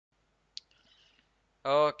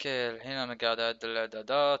اوكي، الحين انا قاعد اعدل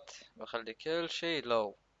الاعدادات، بخلي كل شيء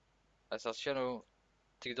لو اساس شنو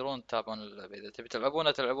تقدرون تتابعون اللعبة. اذا تبي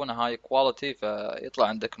تلعبونها هاي كواليتي فيطلع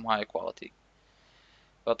عندكم هاي كواليتي.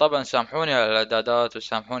 فطبعا سامحوني على الاعدادات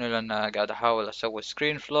وسامحوني لان قاعد احاول اسوي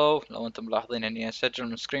سكرين فلو. لو انتم ملاحظين اني اسجل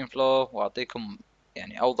من سكرين فلو واعطيكم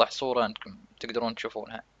يعني اوضح صورة انكم تقدرون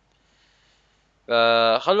تشوفونها.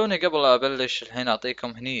 فخلوني قبل ابلش الحين اعطيكم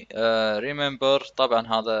هني ريمبر. طبعا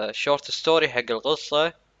هذا شورت ستوري حق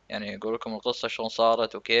القصة، يعني يقول لكم القصة شلون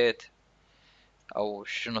صارت وكيت او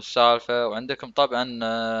شنو السالفة. وعندكم طبعا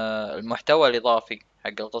المحتوى الاضافي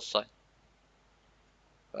حق القصة.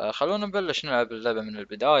 خلونا نبلش نلعب اللعبة من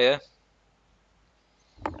البداية.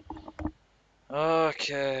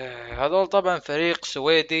 اوكي، هذول طبعا فريق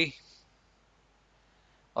سويدي،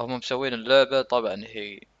 هم مسوين اللعبة. طبعا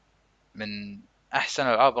هي من احسن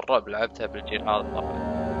العاب الرعب لعبتها بالجيل هذا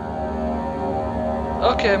طبعا.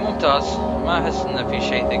 اوكي ممتاز، ما احس انه في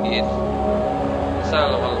شيء ثقيل.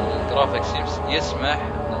 الجرافيكس يسمح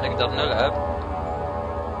ان نقدر نلعب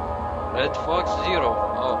ريد فوكس زيرو.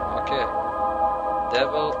 اوكي،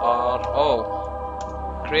 دبل ار او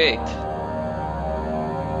كريت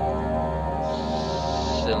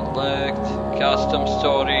سيلكت كاستم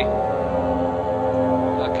ستوري.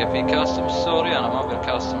 اوكي، في كاستم ستوري. انا ما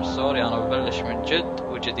بالكاستم ستوري، انا ببلش من جد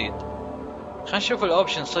وجديد. خلينا نشوف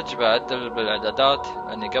الاوبشن صدق بعدل بالاعدادات،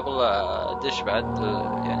 لاني قبل ادش بعدل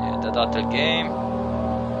يعني اعدادات الجيم.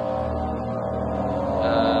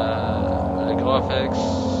 الجرافيكس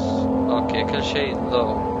اوكي، كل شيء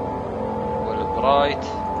لو. والبرايت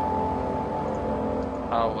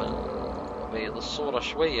حاول ابيض الصورة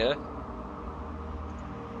شوية.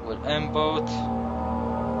 والانبوت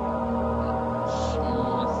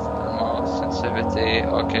سموث الماوس سنسيفيتي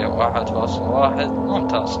اوكي 1.1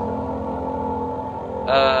 ممتاز.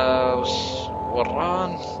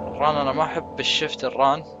 والران انا ما احب الشفت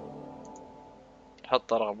الران،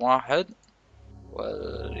 حطه رقم 1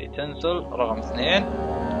 والريتنسل رقم 2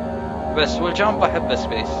 بس. والجامب احب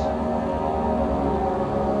سبيس.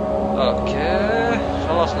 اوكي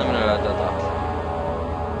خلصنا من الاعدادات،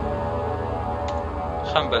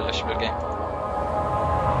 خلينا نبلش بالجيم.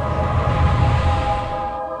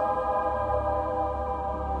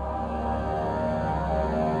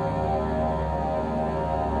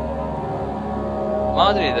 ما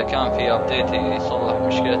ادري اذا كان في ابديت يصلح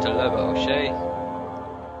مشكلة اللعبة او شيء.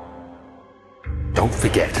 Don't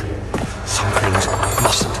forget, some things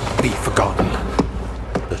mustn't be forgotten.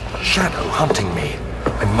 The shadow hunting me.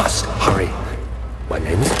 I must hurry. My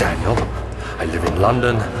name is Daniel. I live in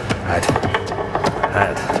London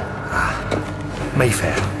at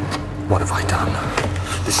Mayfair. What have I done?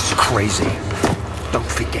 This is crazy.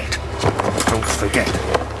 Don't forget. Don't forget.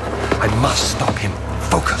 I must stop him.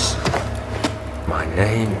 Focus. My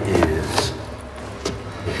name is...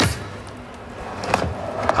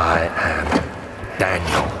 I am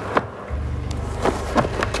Daniel.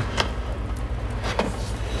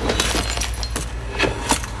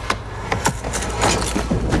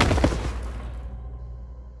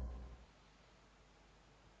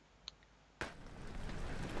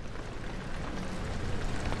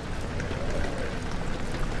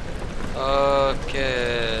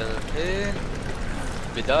 اوكي الحين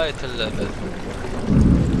بداية اللعبة.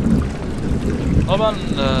 طبعا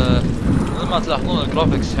مثل ما تلاحظون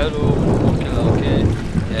الجرافيكس حلو وكله اوكي.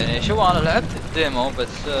 يعني شو انا لعبت الديمو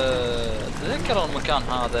بس اتذكر المكان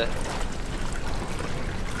هذا.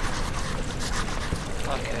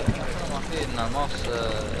 اوكي ما في ان الماوس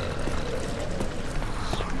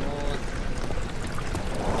سموث.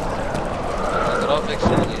 الجرافيكس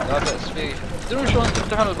يعني لا بأس فيه. تدرون شلون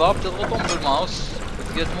تفتحون الباب؟ تضغطون بالماوس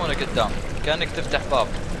وتقدمونه قدام كأنك تفتح باب،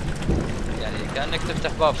 يعني كأنك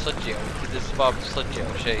تفتح باب صجي او تدز باب صجي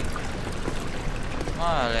او شيء. ما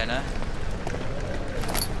علينا.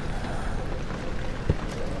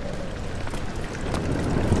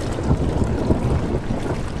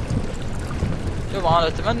 شوف انا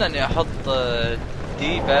اتمنى اني احط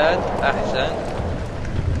دي باد احسن.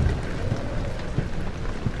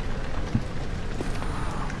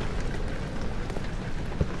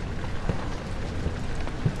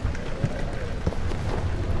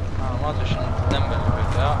 ما ادري شنو تنمل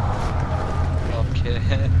البتاع. اوكي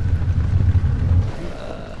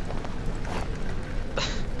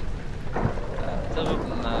اعتقد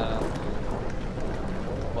ان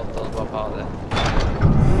بطل الباب هذا.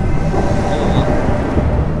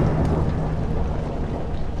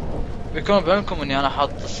 بيكون بعلمكم اني انا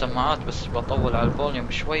حاط السماعات بس بطول على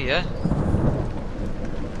الفوليوم شوية.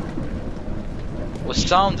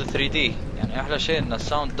 والساوند 3D يعني احلى شيء ان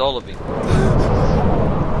الساوند دولبي.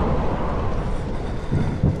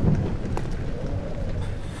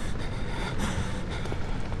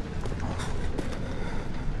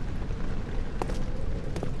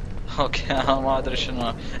 اوكي انا ما ادري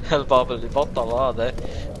شنو الباب اللي بطل هذا،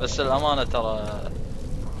 بس الامانة ترى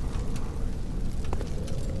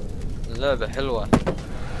اللعبة حلوة.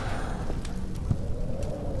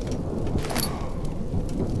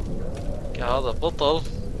 هذا بطل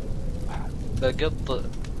بقط.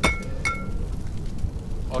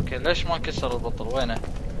 اوكي ليش ما كسر البطل؟ وينه؟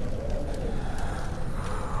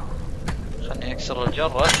 خلني اكسر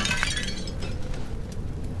الجرة.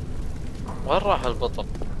 وين راح البطل؟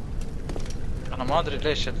 انا ما ادري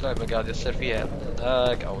ليش اللعبة قاعد يصير فيها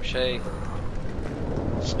لاج او شيء.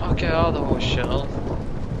 اوكي هذا هو الشغل.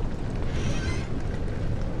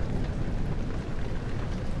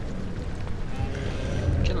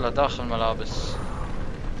 كله داخل ملابس.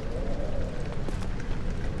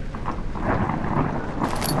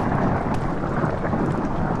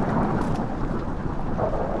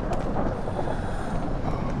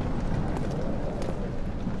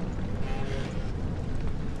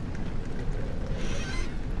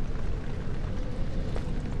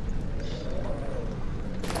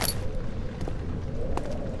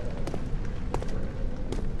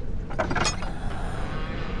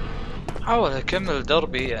 احاول اكمل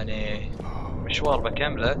دربي، يعني مشوار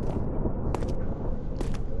بكمله.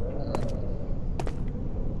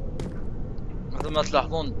 مثل ما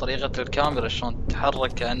تلاحظون طريقة الكاميرا شلون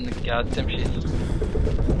تتحرك كأنك قاعد تمشي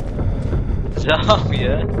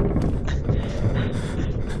زاوية.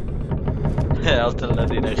 يا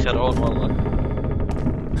الذين يخرعون والله.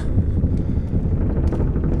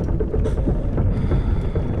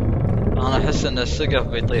 انا احس ان السقف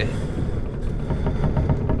بيطيح.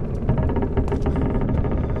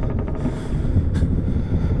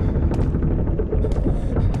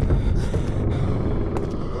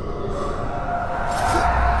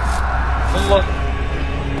 الله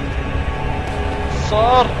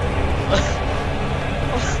صار.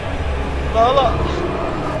 لا لا.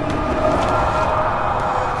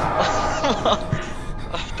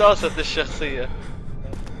 احتاست الشخصية.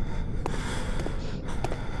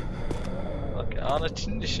 اوكي انا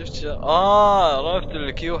كني شفت عرفت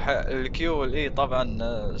الكيو والاي طبعا.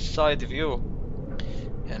 السايد فيو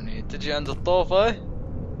يعني تجي عند الطوفة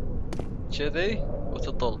كذي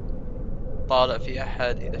وتطل طالع في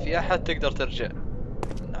احد، اذا في احد تقدر ترجع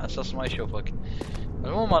على اساس ما يشوفك.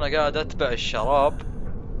 المهم انا قاعد اتبع الشراب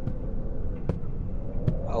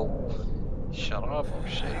او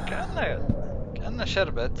شيء كأنه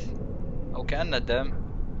شربت او كأنه دم،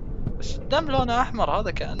 بس الدم لونه احمر.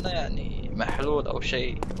 هذا كأنه يعني محلول او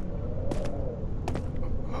شيء،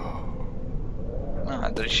 ما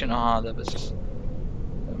ادري شنو هذا. بس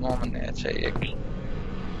المهم اني اتشيك.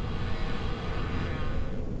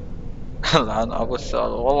 لعن ابو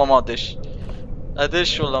السؤال والله ما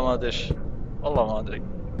ادش ولا ما ادش، والله ما ادري.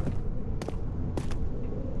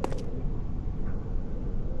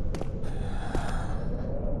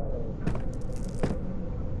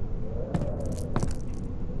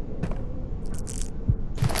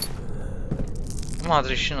 ما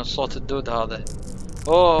ادري شنو صوت الدود هذا.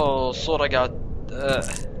 اوه الصورة قاعد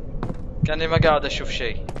كاني ما قاعد اشوف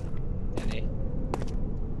شيء يعني.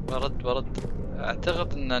 برد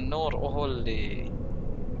اعتقد ان النور هو اللي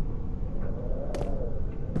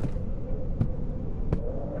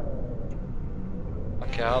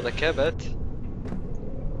اوكي هذا كبت.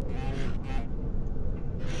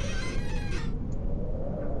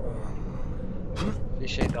 في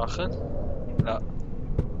شيء داخل؟ لا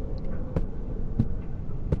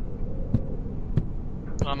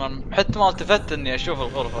انا حتى ما التفت اني اشوف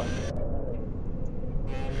الغرفة.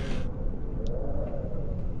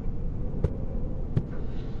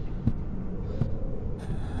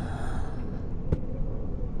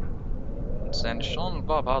 زين شلون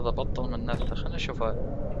الباب هذا بطل من نفسه؟ خلنا نشوفه.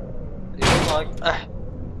 اي والله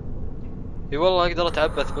اي والله اقدر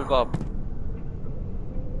اتعبث بالباب.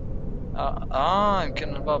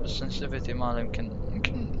 يمكن الباب السنسيفيتي ماله يمكن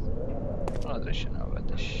ما ادري شنو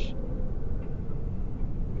بدش.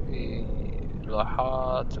 في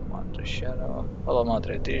لوحات ما ادري شنو والله ما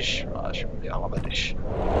ادري ادش. ما اشوف يلا بدش.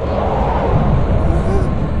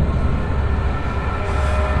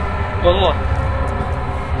 والله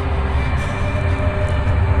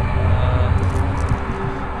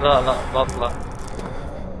لا بطلع.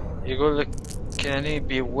 يقول لك can you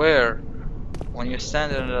beware when you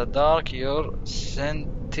stand in the dark your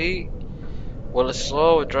senti will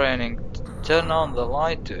slow draining. Turn on the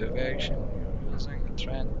light to evacuation using a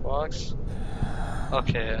train box.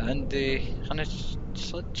 اوكي عندي خلني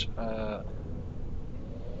صدق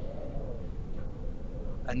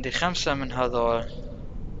عندي 5 من هذول.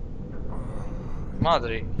 ما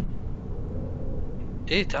ادري.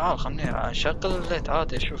 ايه تعال خلني اشغل الليت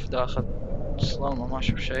عادي اشوف داخل. ظلمة ما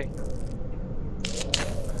اشوف شي.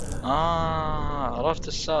 عرفت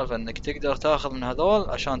السالفة انك تقدر تاخذ من هذول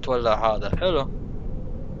عشان تولع هذا. حلو.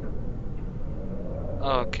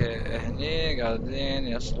 اوكي هني قاعدين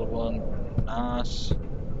يصلبون ناس.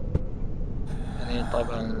 هني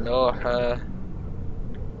طبعا لوحة.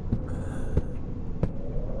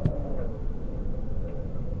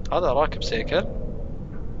 هذا راكب سيكل.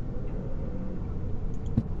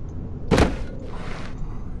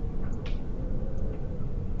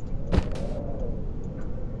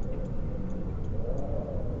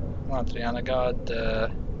 ما ادري انا قاعد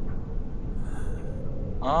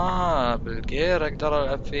بالجير اقدر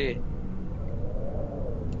العب فيه.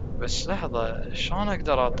 بس لحظة شلون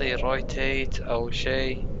اقدر اعطيه رويتيت او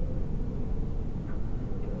شي؟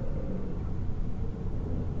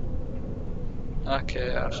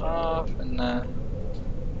 اوكي اخاف انه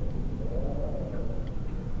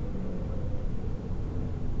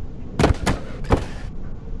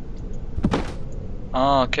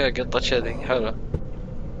اوكي قطة كذي. حلو.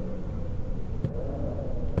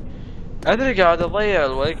 ادري قاعد اضيع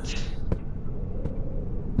الوقت،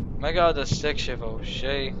 ما قاعد استكشف او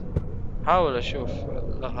شي. حاول اشوف.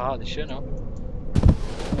 لا هذه شنو؟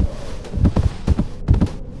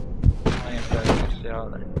 ما ينفع الكرسي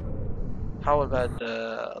هذا. حاول بعد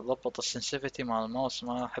اضبط السنسيفيتي مع الماوس،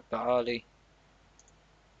 ما احبه عالي.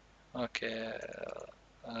 اوكي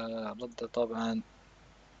رده طبعا.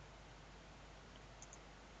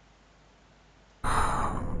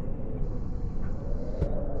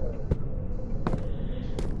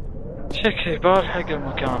 شكلي بلحق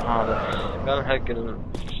المكان هذا، بلحق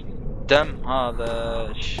الدم هذا،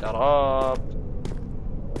 الشراب.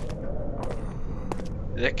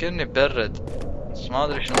 ذكرني برد بس ما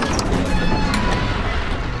ادري شنو.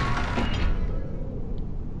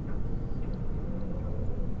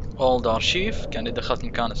 اولد ارشيف، كاني دخلت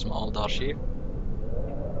مكان اسمه اولد ارشيف.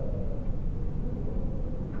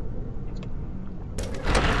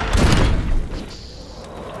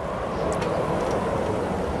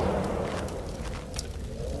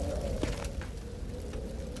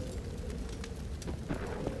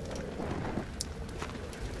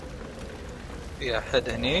 في احد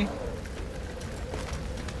هني؟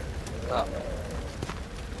 لا.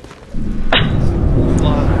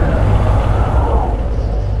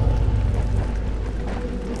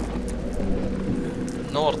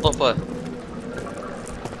 نور طفى.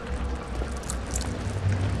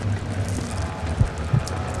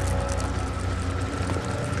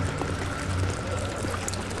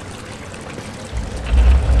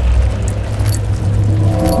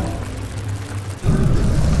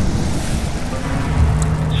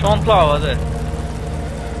 شلون طلعوا هذول؟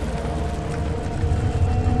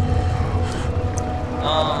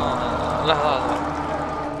 لحظة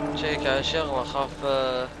شيك على شغلة اخاف.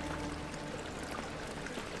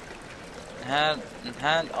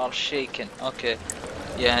 hand are shaken. اوكي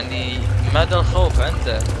يعني مدى الخوف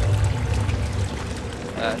عنده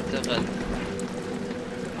اعتقد.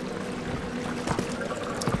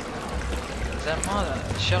 زين ما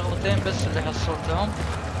شغلتين بس اللي حصلتهم.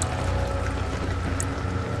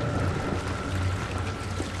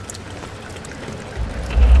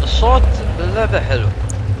 الصوت باللعبة حلو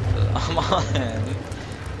للأمانة يعني.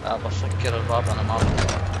 بسكر الباب انا ما ابي.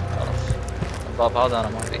 خلاص الباب هذا انا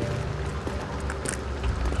ما ابي.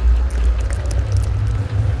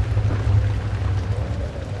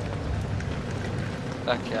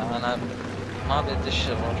 اوكي انا ما ابي ادش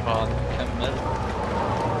الغرفة هذه. نكمل.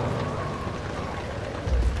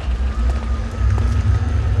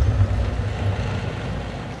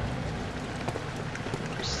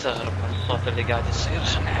 مستغرب من الصوت اللي قاعد يصير.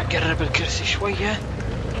 خلني اقرب الكرسي شوية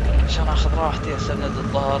عشان اخذ راحتي اسند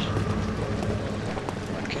الظهر.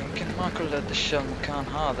 اوكي يمكن ما كله ادش المكان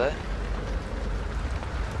هذا.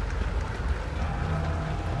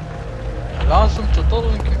 لازم تطل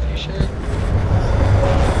يمكن في شيء.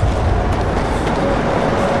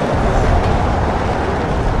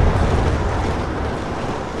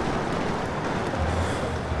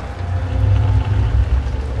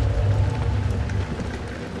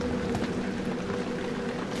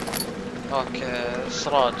 اوكي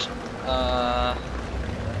اسراج.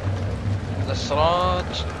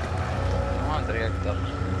 الاسراج ما ادري اقدر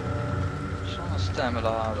شلون استعمل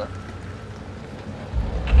هذا.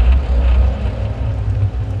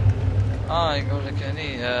 يقول لك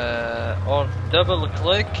هني اور دبل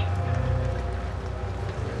كليك.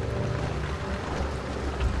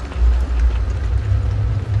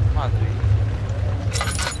 ما ادري.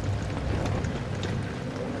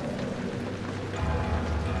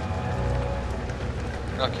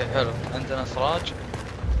 اوكي حلو عندنا سراج.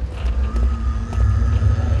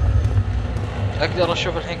 اقدر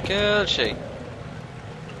اشوف الحين كل شيء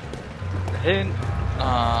الحين.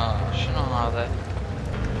 شنو هذا؟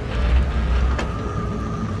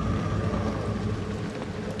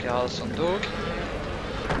 اوكي هذا الصندوق.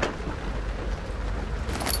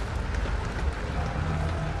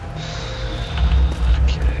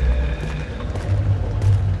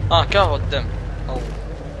 قهوة الدم او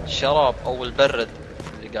الشراب او البرد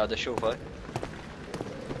اللي قاعد اشوفه.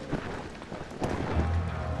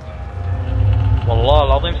 والله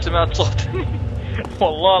العظيم سمعت صوت.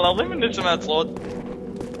 والله العظيم اني سمعت صوت.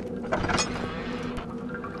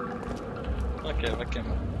 اوكي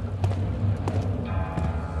بكمل.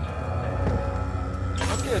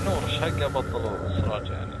 اوكي نور ايش حقه بطلوا السراج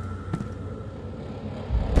يعني.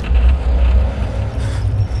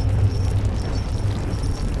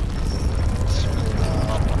 بسم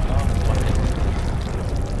الله الرحمن الرحيم.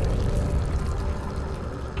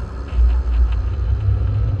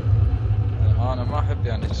 انا ما احب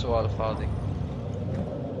يعني السوالف هذه.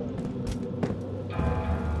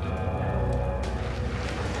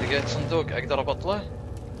 لقيت صندوق اقدر ابطله.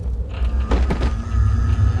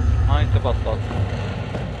 هاي تبطل.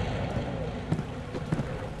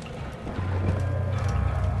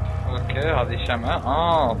 اوكي هذه شمعة.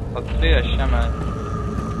 حط فيها الشمعة.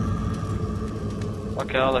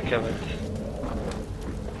 اوكي هذا كبت.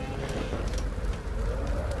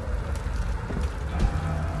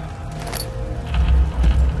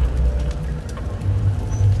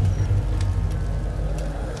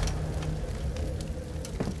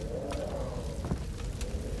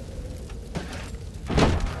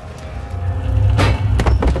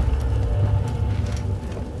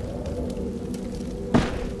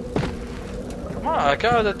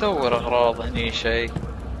 قاعد ادور اغراض هني شيء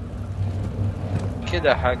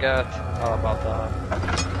كذا حاجات على بعضها.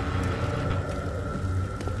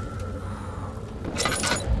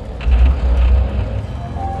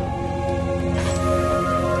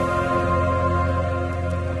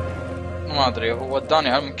 ما ادري هو وداني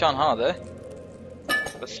على المكان هذا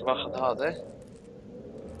بس باخذ هذا.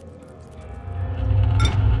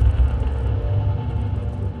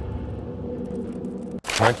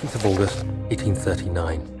 19th of August,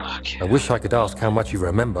 1839. Okay. I wish I could ask how much you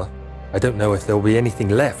remember. I don't know if there will be anything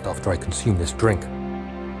left after I consume this drink.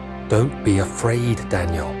 Don't be afraid,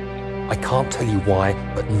 Daniel. I can't tell you why,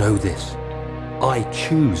 but know this. I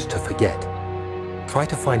choose to forget. Try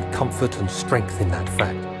to find comfort and strength in that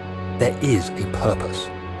fact. There is a purpose.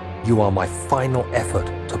 You are my final effort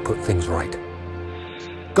to put things right.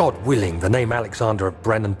 God willing, the name Alexander of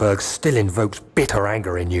Brandenburg still invokes bitter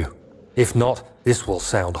anger in you. If not, this will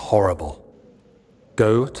sound horrible.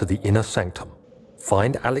 Go to the inner sanctum,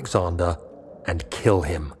 find Alexander, and kill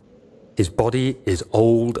him. His body is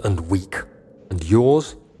old and weak, and yours,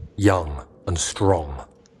 young and strong.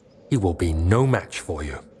 He will be no match for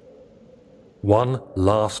you. One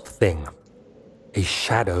last thing. A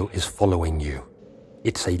shadow is following you.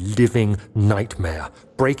 It's a living nightmare,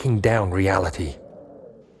 breaking down reality.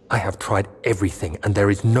 I have tried everything, and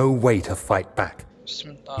there is no way to fight back.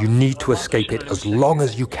 You need to escape it as long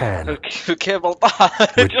as you can.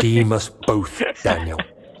 Redeem us both, Daniel.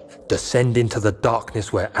 Descend into the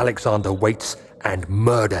darkness where Alexander waits and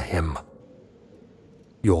murder him.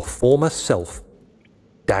 Your former self,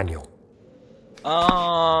 Daniel.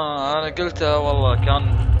 أنا قلتها والله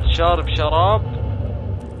كان شارب شراب.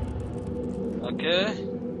 أوكي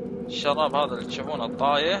الشراب هذا اللي تشوفونه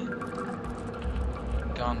الطايح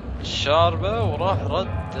كان شاربه وراح رد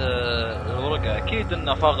الورقة. أكيد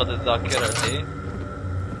إنه فاقد الذاكرة الحين.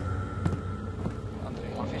 ما أدري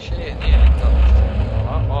ما في شيء هني أقدر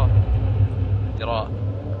قراءة.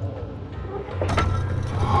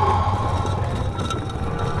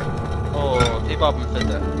 أوه في باب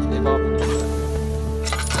منفتح. في باب منفتح.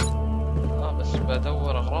 بس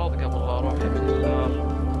بدور أغراض قبل لا أروح يمين ولا.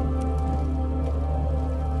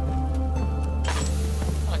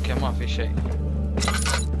 أوكي ما في شيء.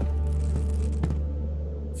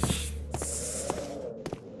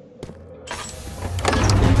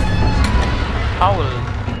 حاول.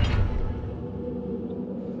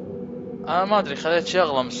 أنا ما أدري خليت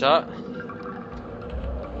شغلة مساء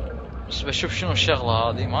بس بشوف شنو الشغلة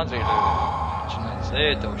هذه. ما أدري شنو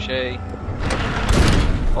زيت أو شيء.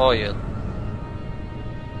 أويل.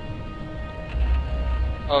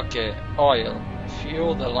 أوكي أويل.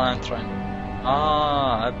 Fuel the lantern.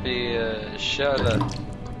 أبي الشعلة.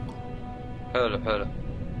 حلو حلو.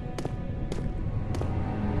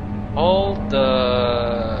 Hold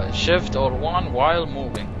the shift or one while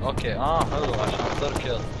moving. اوكي حلو عشان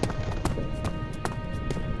تركض.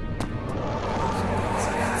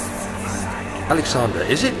 Alexander,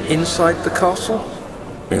 is it inside the castle?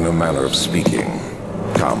 In a manner of speaking.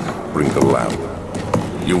 Come, bring the lamp.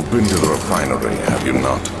 You've been to the refinery, have you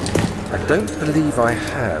not? I don't believe I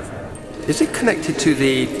have. Is it connected to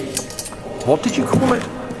the... what did you call it?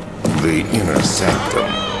 The inner sanctum.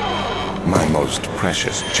 My most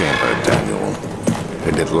precious chamber, Daniel.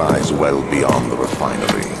 And it lies well beyond the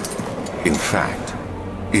refinery. In fact,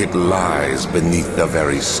 it lies beneath the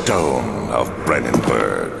very stone of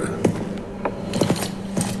Brennenburg.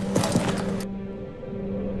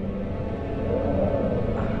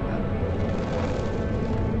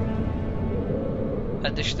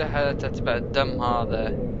 اشتهت اتبع الدم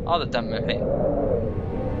هذا دم الحين.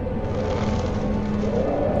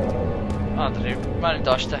 ما ادري ماني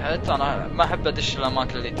داش تحت، انا ما احب ادش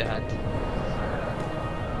الاماكن اللي تحت.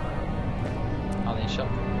 هذا ينشق،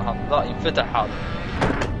 هذا ينفتح هذا.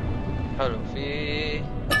 حلو في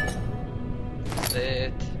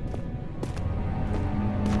زيت.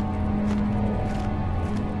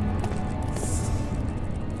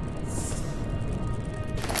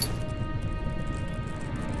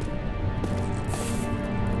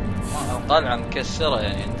 قلعة مكسرة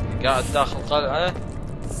يعني، انت قاعد داخل قلعة.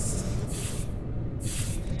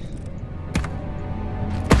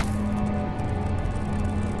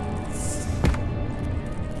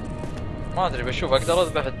 ما ادري، بشوف اقدر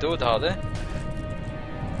اذبح الدود هذا.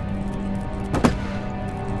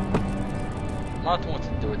 ما تموت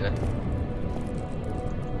الدودة.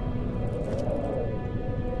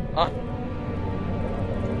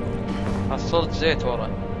 حصلت زيت ورا.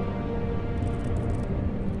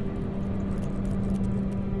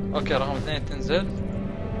 اوكي، رقم 2 تنزل،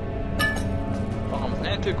 رقم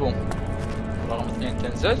 2 تقوم، رقم 2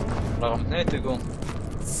 تنزل، رقم 2 تقوم،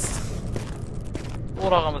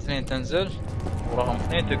 ورقم 2 تنزل، ورقم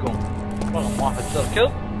 2 تقوم، رقم 1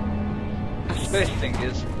 تركض. سبيس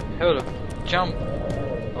تنقز. حلو. جمب.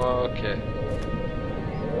 اوكي.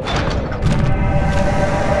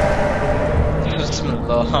 بسم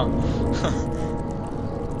الله.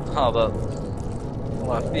 هذا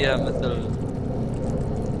طلع فيها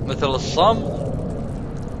مثل الصمت.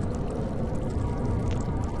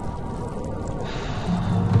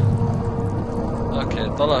 اوكي،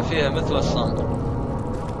 طلع فيها مثل الصمت.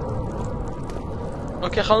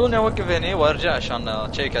 اوكي، خلوني اوقف هنا وارجع عشان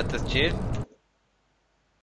اشيك على التسجيل.